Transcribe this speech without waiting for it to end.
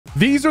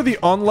These are the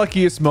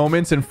unluckiest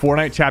moments in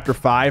Fortnite Chapter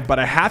 5, but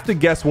I have to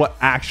guess what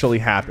actually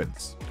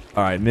happens.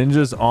 All right,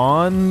 Ninja's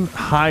on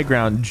high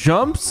ground.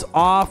 Jumps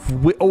off.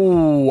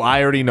 Oh,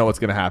 I already know what's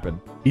going to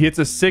happen. He hits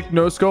a sick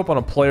no-scope on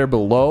a player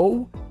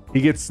below. He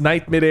gets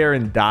sniped midair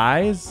and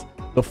dies.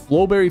 The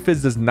Flowberry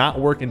Fizz does not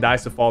work and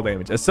dies to fall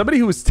damage. As somebody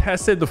who has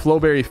tested the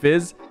Flowberry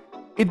Fizz,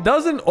 it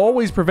doesn't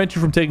always prevent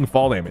you from taking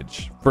fall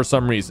damage for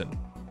some reason.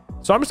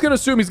 So I'm just going to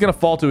assume he's going to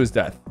fall to his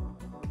death,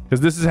 because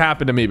this has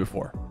happened to me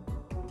before.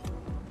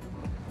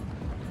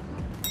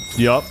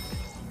 Yup.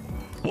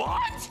 What?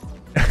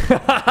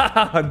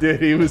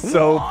 Dude, he was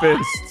so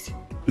pissed.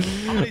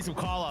 I'm gonna need some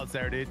call outs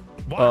there, dude.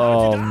 Why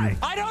did you die?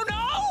 I don't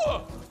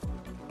know.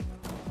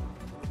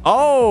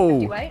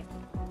 Oh,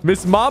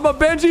 Miss Mama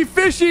Benji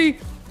Fishy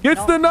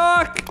gets the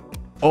knock.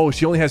 Oh,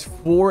 she only has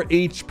 4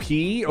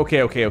 HP.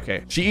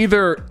 Okay. She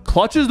either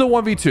clutches the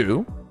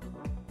 1v2,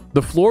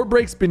 the floor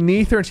breaks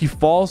beneath her and she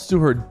falls to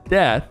her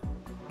death.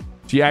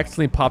 She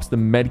accidentally pops the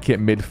medkit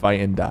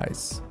mid-fight and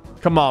dies.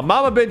 Come on,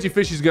 Mama Benji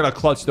Fishy's gonna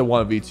clutch the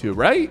 1v2,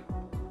 right?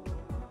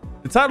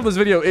 The title of this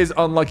video is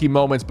Unlucky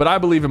Moments, but I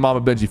believe in Mama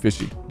Benji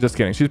Fishy. Just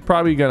kidding. She's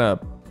probably gonna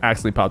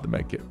accidentally pop the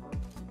medkit.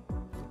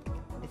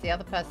 Is the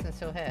other person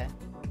still here?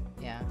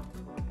 Yeah.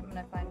 I'm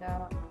gonna find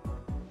out.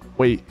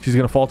 Wait, she's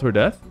gonna fall to her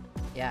death?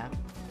 Yeah.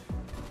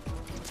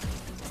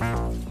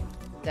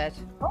 Dead.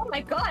 Oh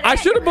my god. I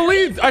should have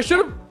believed. I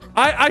should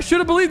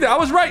have believed it. I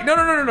was right. No.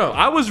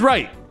 I was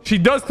right. She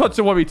does clutch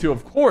the 1v2,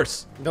 of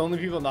course. The only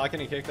people not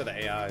getting kicked are the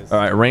AIs. All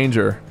right,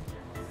 Ranger.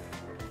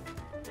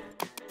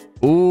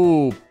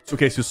 Ooh.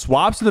 Okay, so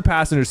swaps to the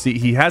passenger seat.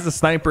 He has a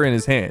sniper in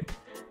his hand.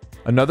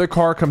 Another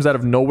car comes out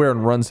of nowhere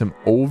and runs him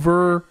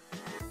over.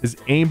 His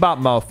aimbot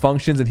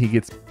malfunctions and he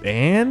gets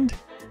banned.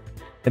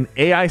 An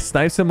AI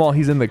snipes him while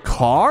he's in the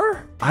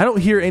car. I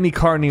don't hear any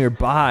car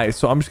nearby,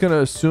 so I'm just going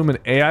to assume an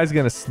AI is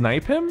going to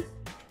snipe him.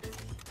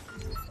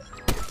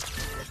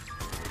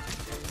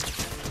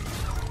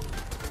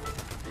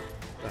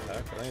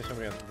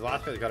 The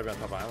last guy's got to be on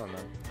top island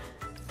then.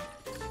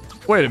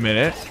 Wait a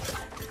minute.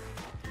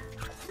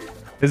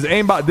 His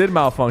aimbot did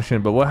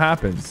malfunction, but what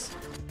happens?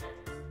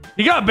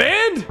 He got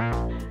banned?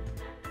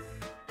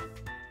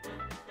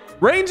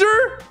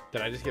 Ranger?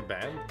 Did I just get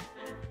banned?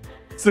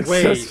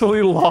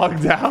 Successfully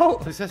logged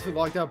out? Successfully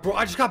logged out. Bro,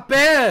 I just got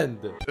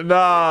banned.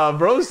 Nah,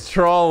 bro's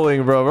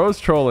trolling, bro. Bro's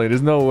trolling.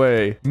 There's no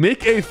way.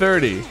 Nick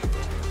A30.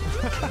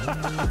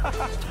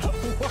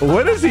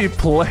 What is he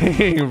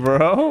playing,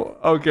 bro?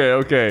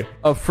 Okay.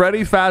 A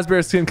Freddy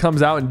Fazbear skin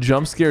comes out and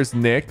jump scares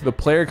Nick. The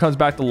player comes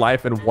back to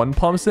life and one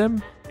pumps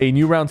him. A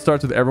new round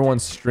starts with everyone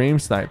stream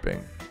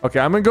sniping. Okay,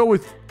 I'm gonna go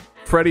with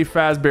Freddy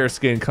Fazbear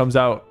skin comes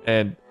out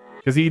and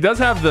because he does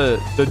have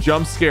the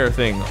jump scare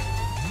thing.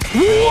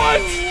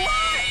 What?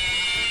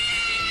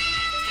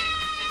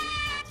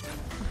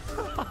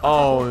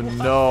 Oh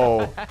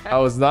no, I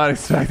was not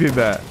expecting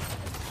that.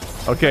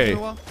 Okay,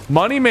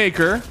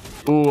 Moneymaker.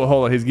 Ooh,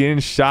 hold on. He's getting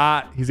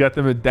shot. He's got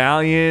the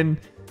medallion.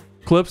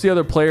 Clips the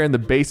other player in the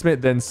basement,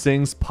 then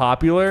sings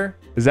Popular.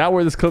 Is that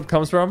where this clip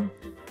comes from?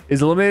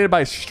 Is eliminated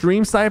by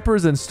stream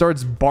snipers and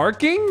starts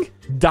barking.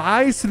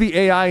 Dies to the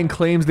AI and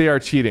claims they are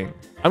cheating.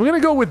 I'm going to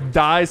go with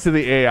dies to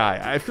the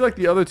AI. I feel like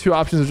the other two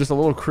options are just a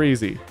little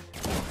crazy.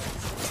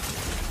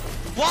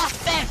 What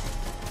the?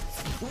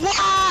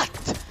 What?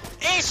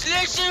 It's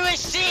literally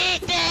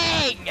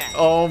cheating!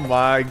 Oh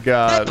my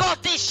god. The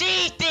bot is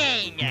cheating!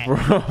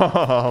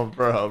 Bro,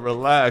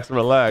 relax.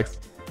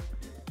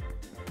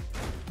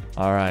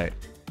 All right.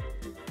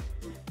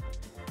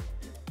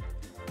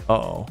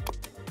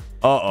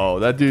 Uh-oh,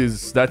 that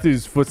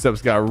dude's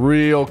footsteps got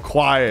real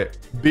quiet.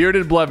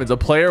 Bearded Blevins, a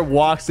player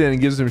walks in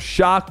and gives him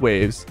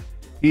shockwaves.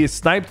 He is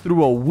sniped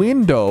through a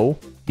window.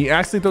 He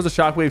accidentally throws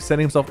a shockwave,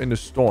 sending himself into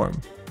storm.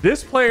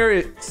 This player,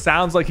 it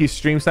sounds like he's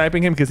stream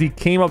sniping him because he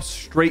came up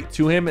straight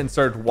to him and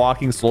started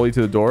walking slowly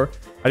to the door.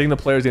 I think the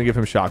player is gonna give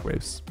him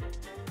shockwaves.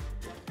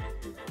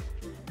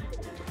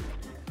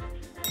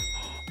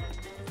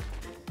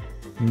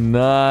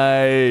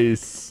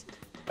 Nice.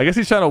 I guess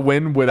he's trying to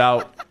win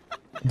without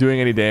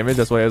doing any damage.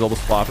 That's why he has all the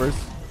floppers.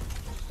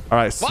 All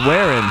right,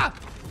 swearing.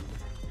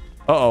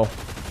 Uh-oh.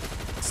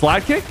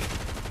 Slide kick?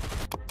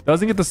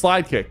 Doesn't get the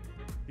slide kick.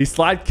 He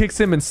slide kicks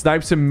him and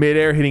snipes him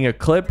midair, hitting a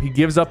clip. He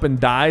gives up and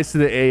dies to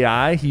the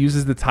AI. He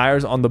uses the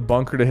tires on the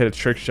bunker to hit a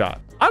trick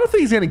shot. I don't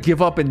think he's going to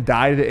give up and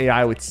die to the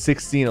AI with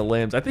 16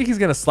 limbs. I think he's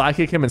going to slide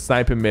kick him and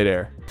snipe him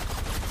midair.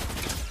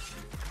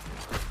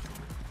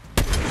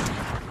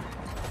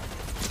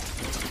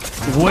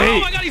 Wait. Oh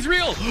my god, he's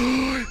real.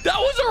 That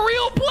was a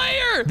real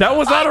player. That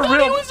was not a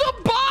real. It was a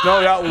bot.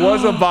 No, that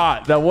was a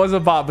bot. That was a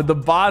bot. But the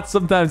bots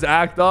sometimes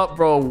act up,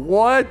 bro.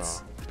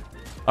 What?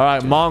 All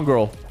right,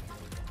 Mongrel.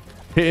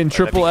 Hitting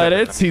triple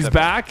edits. He's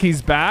back.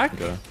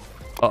 Okay.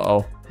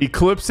 Uh-oh. He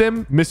clips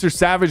him. Mr.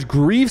 Savage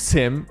grieves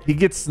him. He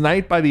gets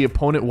sniped by the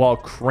opponent while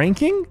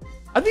cranking.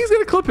 I think he's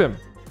going to clip him.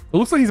 It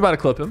looks like he's about to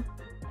clip him.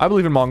 I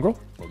believe in Mongrel.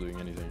 Not doing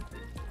anything.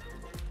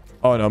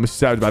 Oh, no. Mr.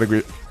 Savage about to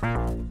grieve.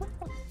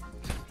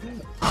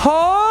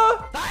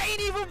 Huh? That ain't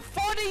even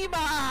funny,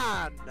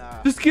 man!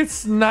 Just get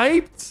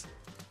sniped?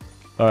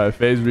 All right,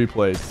 phase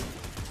replays.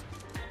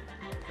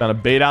 Trying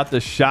to bait out the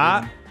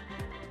shot.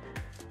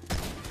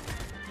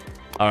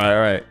 All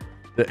right.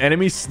 The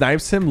enemy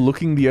snipes him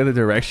looking the other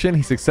direction.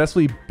 He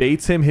successfully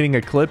baits him, hitting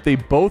a clip. They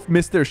both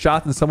miss their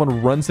shots and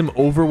someone runs him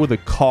over with a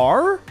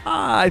car.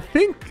 I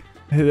think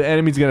the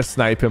enemy's going to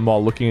snipe him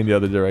while looking in the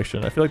other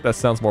direction. I feel like that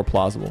sounds more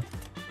plausible.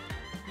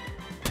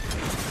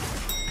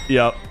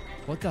 Yep.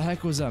 What the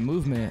heck was that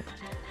movement?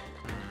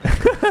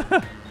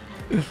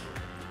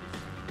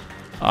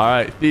 All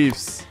right,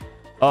 thieves.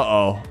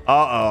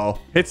 Uh-oh.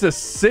 Hits a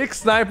 6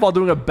 snipe while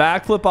doing a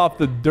backflip off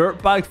the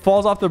dirt bike,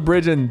 falls off the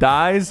bridge and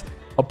dies.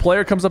 A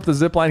player comes up the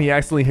zip line. He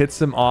accidentally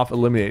hits him off,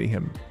 eliminating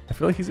him. I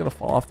feel like he's going to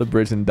fall off the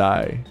bridge and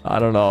die. I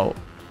don't know.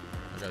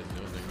 That guy's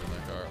doing things in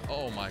that car.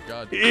 Oh my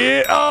god.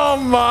 Oh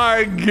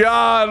my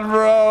god,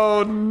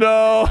 bro.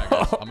 No. Right,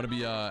 guys, I'm going to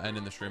be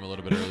ending the stream a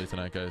little bit early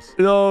tonight, guys.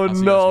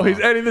 No.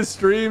 He's ending the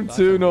stream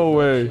too. No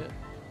way.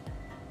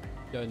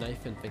 Yo,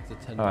 Nathan thinks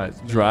it's 10 All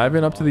right,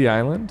 driving up to the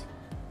island.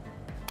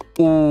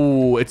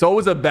 Ooh, it's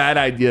always a bad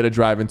idea to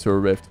drive into a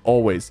rift.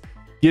 Always.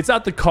 Gets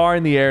out the car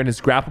in the air and his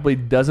grapple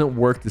blade doesn't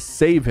work to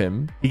save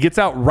him. He gets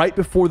out right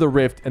before the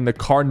rift and the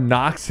car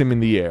knocks him in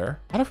the air.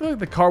 I don't feel like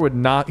the car would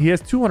not. He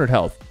has 200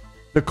 health.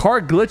 The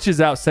car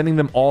glitches out, sending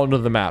them all into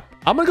the map.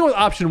 I'm going to go with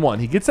option 1.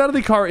 He gets out of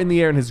the car in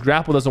the air and his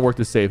grapple doesn't work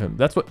to save him.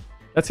 That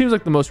seems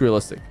like the most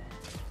realistic.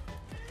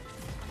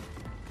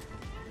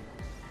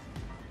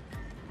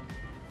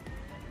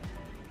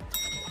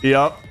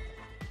 Yep.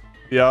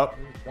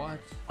 What?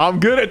 I'm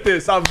good at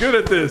this. All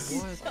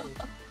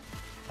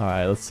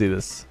right, let's see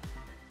this.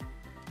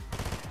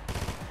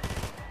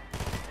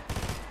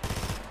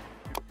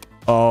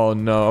 Oh,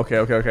 no.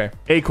 Okay.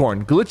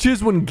 Acorn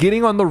glitches when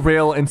getting on the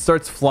rail and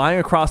starts flying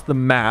across the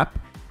map.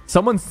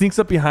 Someone sneaks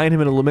up behind him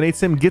and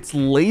eliminates him, gets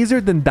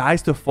lasered, then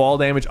dies to fall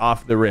damage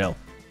off the rail.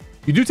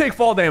 You do take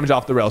fall damage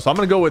off the rail, so I'm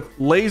going to go with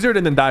lasered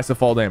and then dies to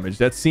fall damage.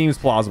 That seems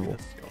plausible.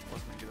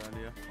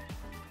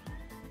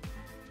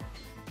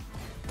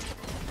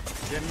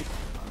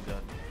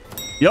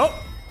 Yup.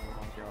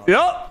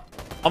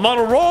 I'm on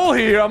a roll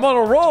here.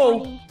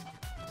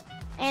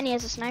 And he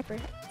has a sniper.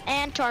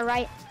 And to our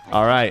right.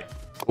 All right.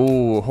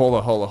 Ooh, hold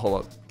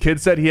up. Kid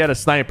said he had a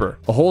sniper.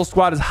 A whole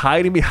squad is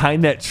hiding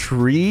behind that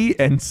tree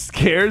and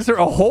scares her.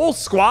 A whole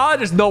squad?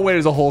 There's no way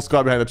there's a whole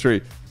squad behind the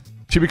tree.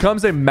 She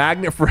becomes a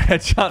magnet for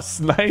headshot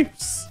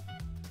snipes.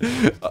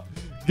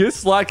 Gets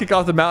slide kick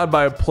off the mountain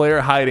by a player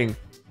hiding.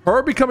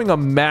 Her becoming a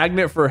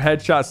magnet for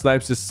headshot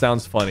snipes just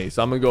sounds funny.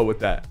 So I'm going to go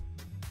with that.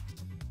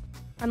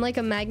 I'm like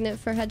a magnet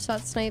for headshot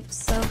snipes,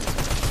 so.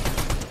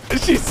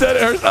 She said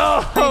it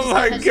herself. Oh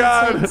my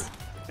god.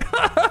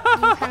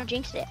 You kind of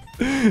jinxed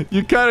it.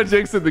 You kind of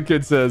jinxed it, the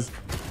kid says.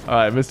 All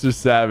right, Mr.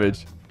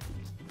 Savage.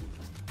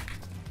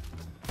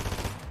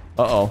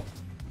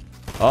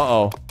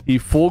 Uh-oh. He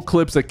full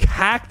clips a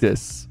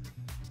cactus.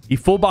 He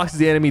full boxes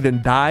the enemy,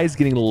 then dies,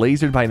 getting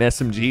lasered by an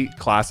SMG.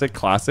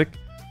 Classic.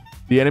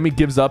 The enemy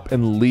gives up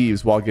and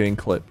leaves while getting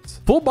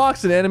clipped. Full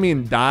box an enemy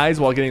and dies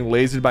while getting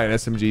lasered by an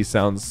SMG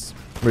sounds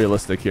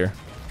realistic here.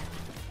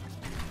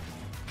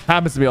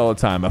 Happens to me all the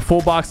time. I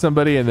full box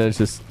somebody and then it's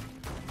just...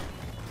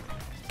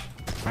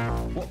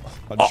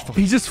 Oh,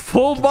 he just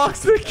full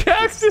boxed the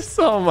cactus.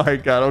 Oh my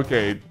god.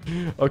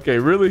 Okay,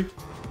 really?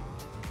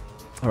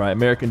 All right,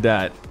 American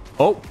Dad.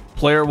 Oh,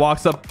 player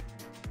walks up.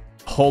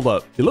 Hold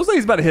up. It looks like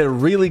he's about to hit a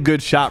really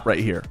good shot right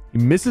here. He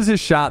misses his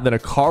shot, then a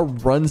car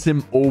runs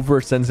him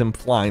over, sends him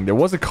flying. There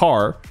was a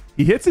car.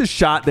 He hits his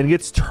shot, then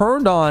gets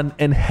turned on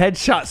and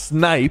headshot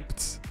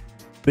sniped.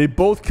 They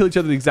both kill each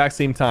other at the exact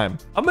same time.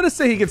 I'm going to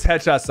say he gets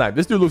headshot sniped.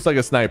 This dude looks like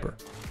a sniper.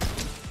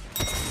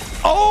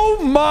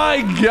 Oh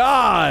my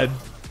god.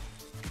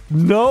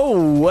 No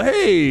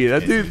way.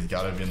 That dude's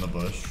got to be in the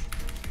bush.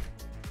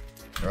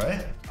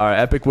 Right? All right,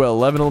 Epic Will.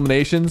 11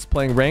 eliminations,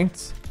 playing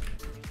ranked.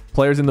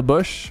 Players in the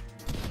bush.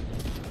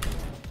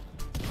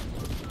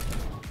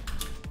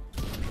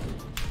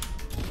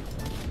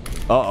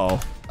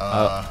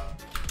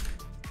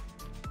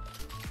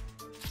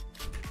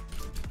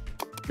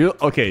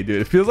 Okay,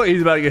 dude. It feels like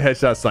he's about to get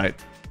headshot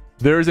sniped.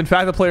 There is, in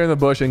fact, a player in the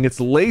bush and gets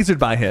lasered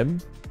by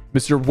him.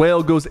 Mr.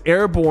 Whale goes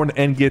airborne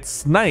and gets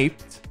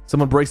sniped.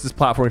 Someone breaks his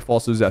platform. He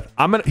falls to his death.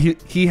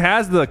 He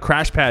has the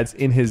crash pads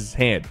in his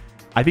hand.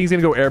 I think he's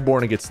going to go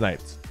airborne and get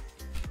sniped.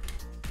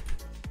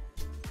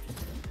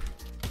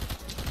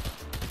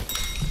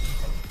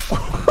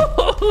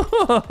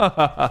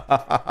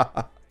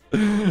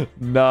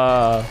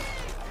 Nah.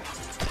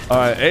 All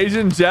right,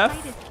 Asian Jeff.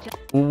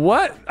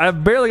 What? I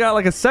barely got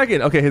like a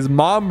second. Okay, his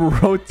mom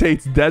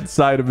rotates dead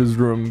side of his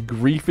room,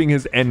 griefing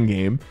his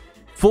endgame.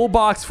 Full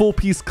box, full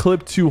piece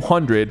clip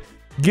 200.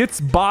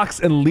 Gets boxed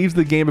and leaves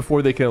the game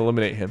before they can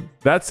eliminate him.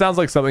 That sounds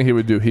like something he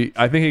would do.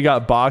 I think he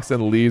got boxed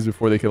and leaves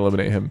before they can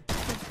eliminate him.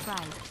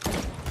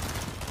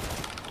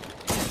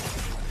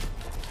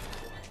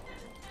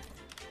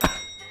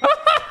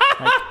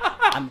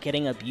 I'm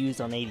getting abused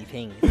on 80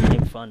 ping. It's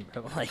getting fun,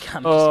 bro. Like,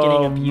 I'm just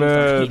getting abused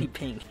on 80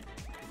 ping.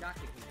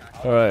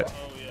 All right.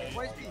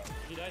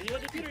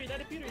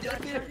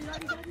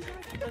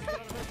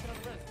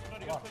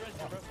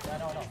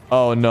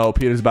 Oh no,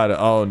 Peter's about to.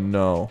 Oh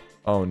no.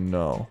 Oh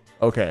no.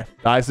 Okay.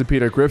 Dies to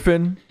Peter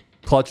Griffin.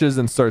 Clutches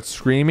and starts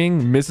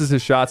screaming. Misses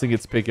his shots and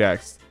gets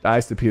pickaxed.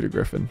 Dies to Peter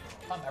Griffin.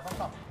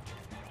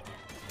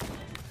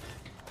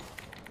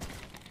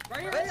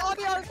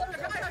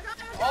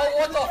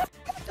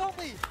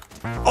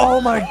 Oh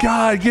my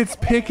god, gets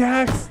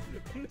pickaxed?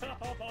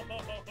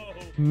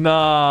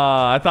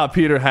 Nah, I thought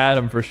Peter had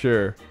him for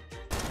sure.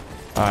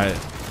 All right.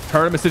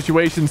 Tournament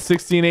situation,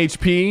 16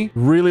 HP.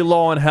 Really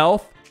low on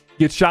health.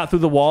 Gets shot through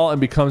the wall and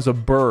becomes a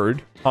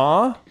bird.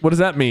 Huh? What does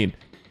that mean?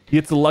 He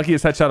gets the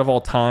luckiest headshot of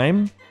all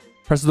time.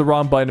 Presses the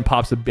wrong button and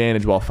pops a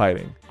bandage while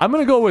fighting. I'm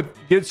going to go with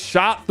gets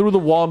shot through the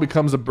wall and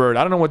becomes a bird.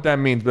 I don't know what that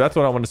means, but that's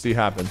what I want to see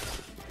happen.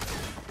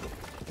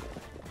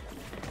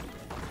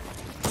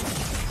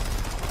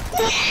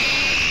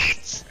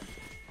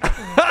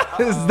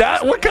 Is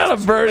that what kind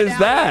of bird is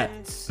that?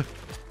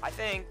 I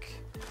think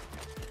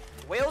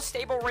will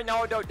stable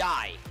Ronaldo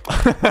die?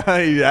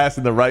 He's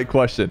asking the right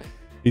question.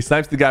 He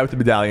snipes the guy with the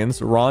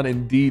medallions. Ron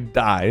indeed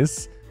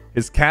dies.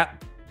 His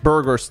cat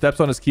Burger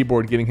steps on his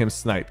keyboard, getting him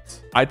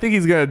sniped. I think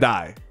he's gonna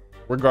die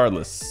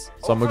regardless,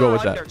 so I'm gonna go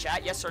with that.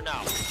 Chat, yes or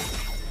no?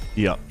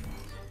 Yep.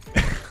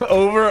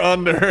 Over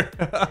under.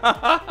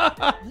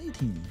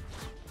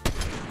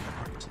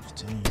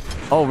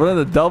 Oh, one of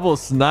the double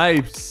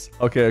snipes.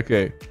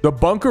 Okay. The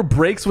bunker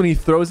breaks when he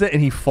throws it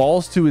and he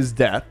falls to his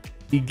death.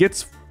 He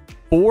gets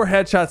 4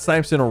 headshot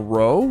snipes in a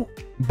row.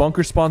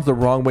 Bunker spawns the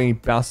wrong way. He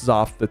bounces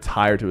off the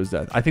tire to his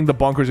death. I think the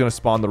bunker is going to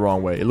spawn the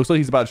wrong way. It looks like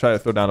he's about to try to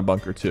throw down a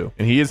bunker too.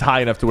 And he is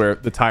high enough to where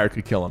the tire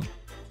could kill him.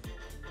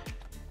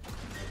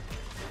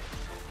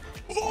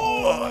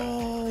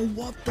 Oh,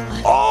 what the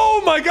heck?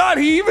 Oh my god,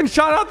 he even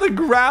shot out the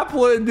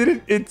grappler and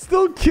didn't it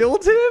still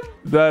killed him?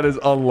 That is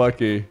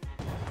unlucky.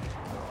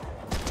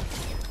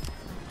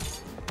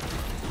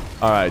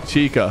 All right,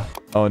 Chica.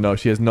 Oh no,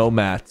 she has no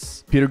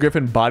mats. Peter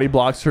Griffin body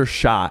blocks her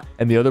shot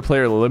and the other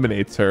player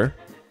eliminates her.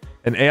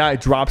 An AI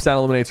drops down,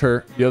 eliminates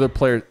her. The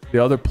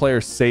other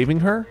player saving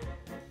her.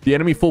 The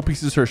enemy full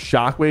pieces her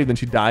shockwave, then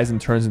she dies and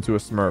turns into a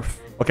Smurf.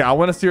 Okay, I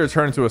want to see her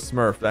turn into a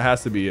Smurf. That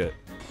has to be it.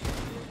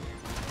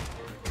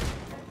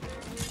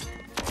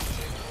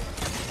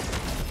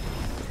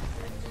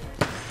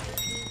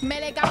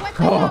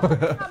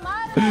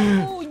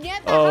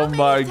 Oh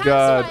my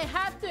god. I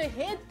have to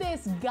hit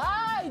this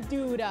guy,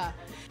 dude. All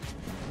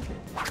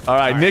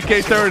right, Nick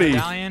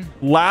A30.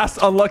 Last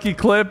unlucky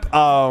clip.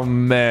 Oh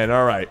man.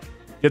 All right.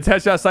 Gets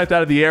headshot sniped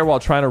out of the air while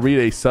trying to read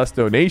a sus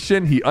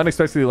donation. He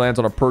unexpectedly lands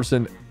on a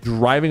person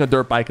driving a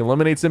dirt bike and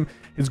eliminates him.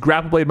 His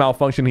grapple blade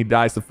malfunction. He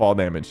dies to fall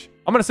damage.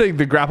 I'm going to say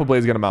the grapple blade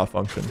is going to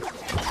malfunction.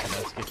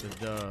 Let's get this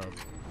dub.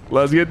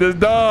 Let's get this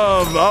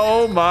dub.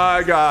 Oh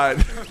my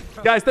God.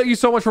 Guys, thank you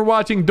so much for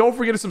watching. Don't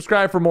forget to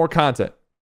subscribe for more content.